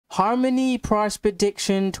Harmony price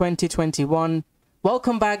prediction 2021.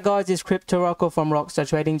 Welcome back, guys. It's Crypto Rocko from Rockstar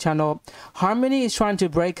Trading Channel. Harmony is trying to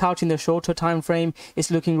break out in the shorter time frame.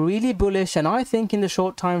 It's looking really bullish, and I think in the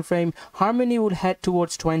short time frame Harmony will head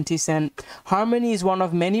towards 20 cent. Harmony is one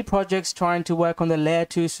of many projects trying to work on the layer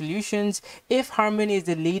 2 solutions. If Harmony is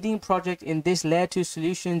the leading project in this layer 2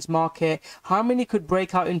 solutions market, Harmony could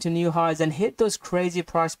break out into new highs and hit those crazy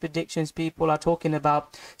price predictions people are talking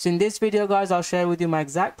about. So in this video, guys, I'll share with you my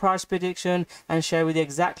exact price prediction and share with you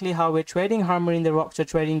exactly how we're trading Harmony in the Rockstar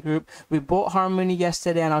Trading Group. We bought Harmony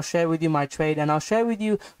yesterday, and I'll share with you my trade, and I'll share with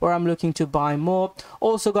you where I'm looking to buy more.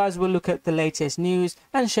 Also, guys, we'll look at the latest news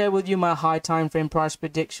and share with you my high time frame price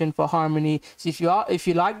prediction for Harmony. So if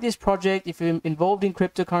you like this project, if you're involved in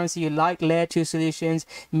cryptocurrency, you like layer 2 solutions,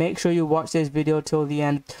 make sure you watch this video till the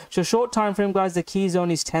end. So short time frame, guys, the key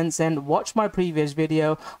zone is 10 cent. Watch my previous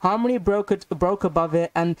video. Harmony broke above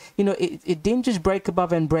it, and you know it didn't just break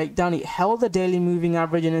above and break down. It held the daily moving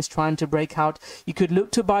average and is trying to break out. You could look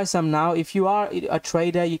to buy some now. If you are a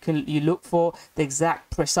trader, you look for the exact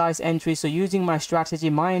precise entry. So using my strategy,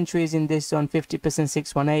 my entry is in this zone, 50%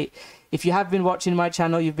 618. If you have been watching my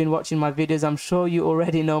channel, you've been watching my videos, I'm sure you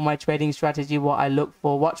already know my trading strategy, what I look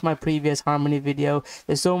for. Watch my previous Harmony video.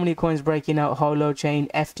 There's so many coins breaking out: Holo Chain,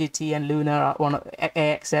 FTT, and Luna,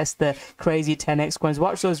 AXS, the crazy 10x coins.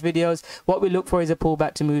 Watch those videos. What we look for is a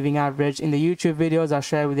pullback to moving average. In the YouTube videos, I'll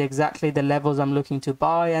share with you exactly the levels I'm looking to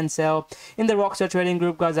buy and sell. In the Rockstar Trading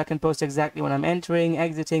Group, guys, I can post exactly when I'm entering,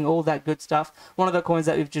 exiting, all that good stuff. One of the coins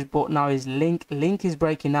that we've just bought now is Link. Link is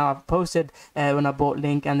breaking now. I've posted when I bought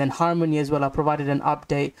Link, and then Harmony as well. I provided an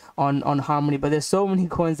update on Harmony, but there's so many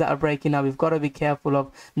coins that are breaking up. We've got to be careful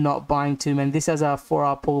of not buying too many. This is our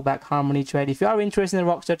 4-hour pullback Harmony trade. If you are interested in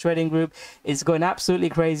the Rockstar Trading Group, it's going absolutely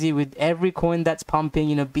crazy with every coin that's pumping.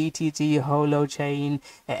 You know, BTT, Holo Chain,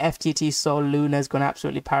 FTT, Sol, Luna is going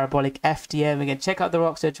absolutely parabolic. FTM. Again, check out the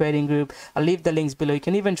Rockstar Trading Group. I'll leave the links below. You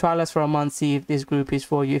can even trial us for a month, see if this group is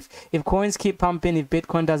for you. If coins keep pumping, if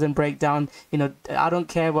Bitcoin doesn't break down, you know, I don't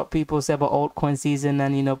care what people say about altcoin season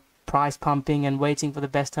and, you know, price pumping and waiting for the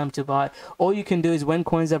best time to buy. All you can do is when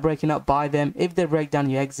coins are breaking up, buy them. If they break down,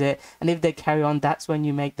 you exit, and if they carry on, that's when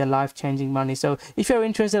you make the life-changing money. So if you're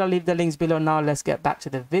interested, I'll leave the links below. Now let's get back to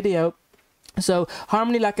the video. So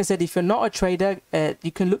Harmony, like I said, if you're not a trader,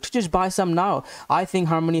 you can look to just buy some now. I think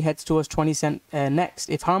Harmony heads towards 20 cent next.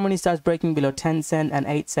 If Harmony starts breaking below 10 cent and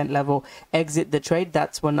 8 cent level, exit the trade.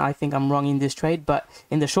 That's when I think I'm wrong in this trade. But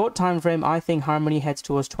in the short time frame, I think Harmony heads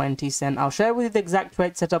towards 20 cent. I'll share with you the exact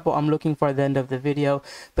trade setup, what I'm looking for at the end of the video.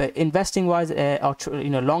 But investing wise, or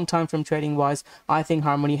long time frame trading wise, I think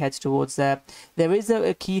Harmony heads towards there. There is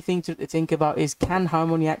a key thing to think about is, can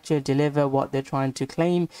Harmony actually deliver what they're trying to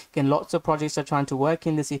claim? Again, lots of projects are trying to work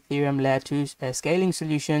in this Ethereum layer 2 scaling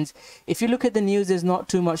solutions. If you look at the news, there's not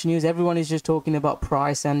too much news. Everyone is just talking about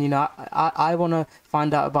price, and you know, I want to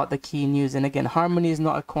find out about the key news. And again, Harmony is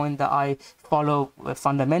not a coin that I follow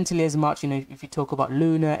fundamentally as much. You know, if you talk about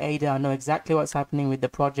Luna, Ada, I know exactly what's happening with the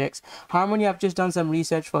projects. Harmony, I've just done some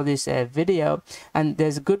research for this video, and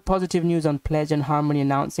there's good positive news on Pledge and Harmony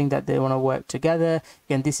announcing that they want to work together.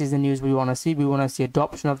 Again, this is the news we want to see. We want to see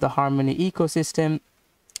adoption of the Harmony ecosystem.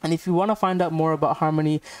 And if you want to find out more about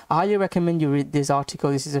Harmony, I highly recommend you read this article.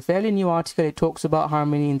 This is a fairly new article. It talks about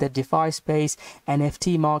Harmony in the DeFi space,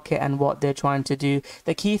 NFT market, and what they're trying to do.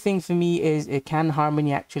 The key thing for me is, can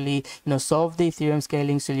Harmony actually, solve the Ethereum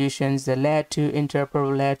scaling solutions, the layer 2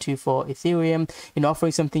 interoperable layer 2 for Ethereum,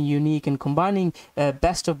 offering something unique and combining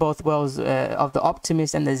best of both worlds of the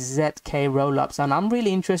Optimist and the ZK rollups. And I'm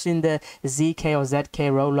really interested in the ZK or ZK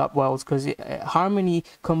rollup worlds, because Harmony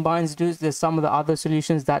combines some of the other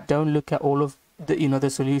solutions that don't look at all of the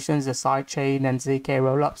solutions, the sidechain and ZK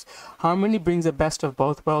rollups. Harmony brings the best of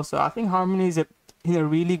both worlds. So I think Harmony is in a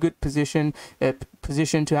really good position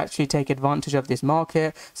to actually take advantage of this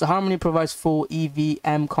market. So Harmony provides full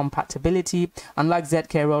EVM compatibility. Unlike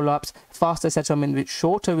ZK rollups, faster settlement with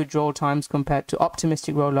shorter withdrawal times compared to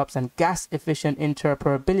optimistic rollups, and gas efficient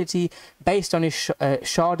interoperability based on a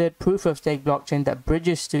sharded proof of stake blockchain that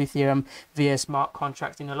bridges to Ethereum via smart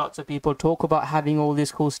contracts. Lots of people talk about having all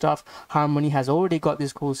this cool stuff. Harmony has already got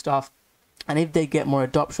this cool stuff. And if they get more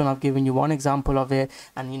adoption, I've given you one example of it,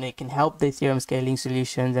 and it can help the Ethereum scaling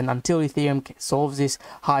solutions. And until Ethereum solves this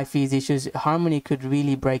high fees issues, Harmony could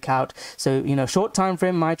really break out. So short time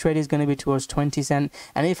frame, my trade is going to be towards 20 cent.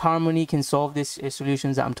 And if Harmony can solve these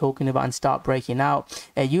solutions that I'm talking about and start breaking out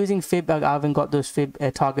using fib, I haven't got those fib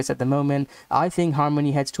targets at the moment. I think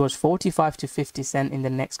Harmony heads towards 45 to 50 cent in the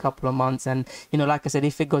next couple of months. And like I said,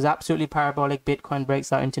 if it goes absolutely parabolic, Bitcoin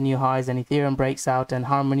breaks out into new highs and Ethereum breaks out and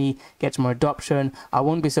Harmony gets more more adoption. I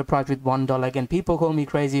won't be surprised with $1. Again, people call me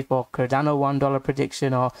crazy for Cardano $1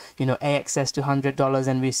 prediction, or AXS to $100,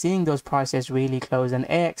 and we're seeing those prices really close, and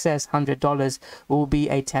AXS $100 will be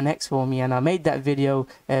a 10x for me. And I made that video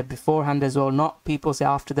beforehand as well, not people say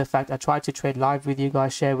after the fact. I tried to trade live with you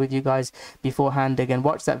guys, share with you guys beforehand. Again,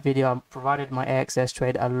 watch that video. I provided my AXS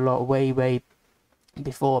trade a lot, way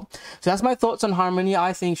before. So that's my thoughts on Harmony.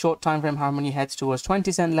 I think short time frame Harmony heads towards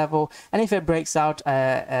 20-cent level, and if it breaks out,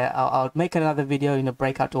 I'll make another video,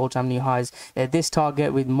 breakout to all-time new highs, this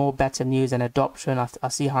target with more better news and adoption. I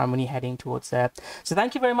see Harmony heading towards there. So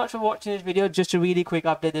thank you very much for watching this video. Just a really quick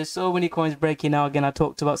update, there's so many coins breaking out. Again, I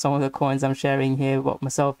talked about some of the coins I'm sharing here, what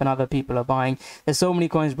myself and other people are buying. There's so many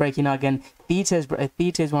coins breaking out. Again, Theta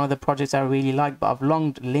is one of the projects I really like, but I've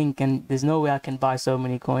longed Link, and there's no way I can buy so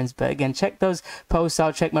many coins. But again, check those posts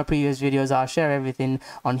out, check my previous videos. I'll share everything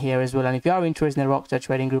on here as well, and if you are interested in the Rockstar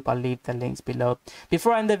trading group, I'll leave the links below.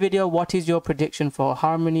 Before I end the video, what is your prediction for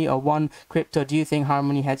Harmony or One Crypto? Do you think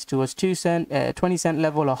Harmony heads towards 20-cent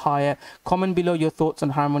level or higher? Comment below your thoughts on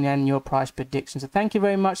Harmony and your price predictions. So thank you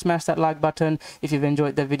very much. Smash that like button if you've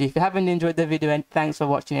enjoyed the video. If you haven't enjoyed the video, and thanks for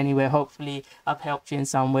watching anyway, hopefully I've helped you in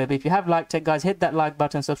some way. But if you have liked it, guys, hit that like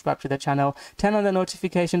button, subscribe to the channel, turn on the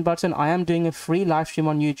notification button. I am doing a free live stream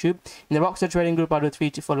on YouTube. In the Rockstar trading group, I do 3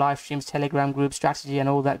 to 4 live streams, Telegram group, strategy, and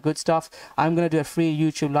all that good stuff. I'm going to do a free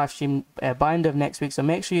YouTube live stream by end of next week, so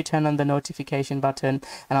make sure you turn on the notification button,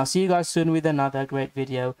 and I'll see you guys soon with another great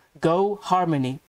video. Go Harmony!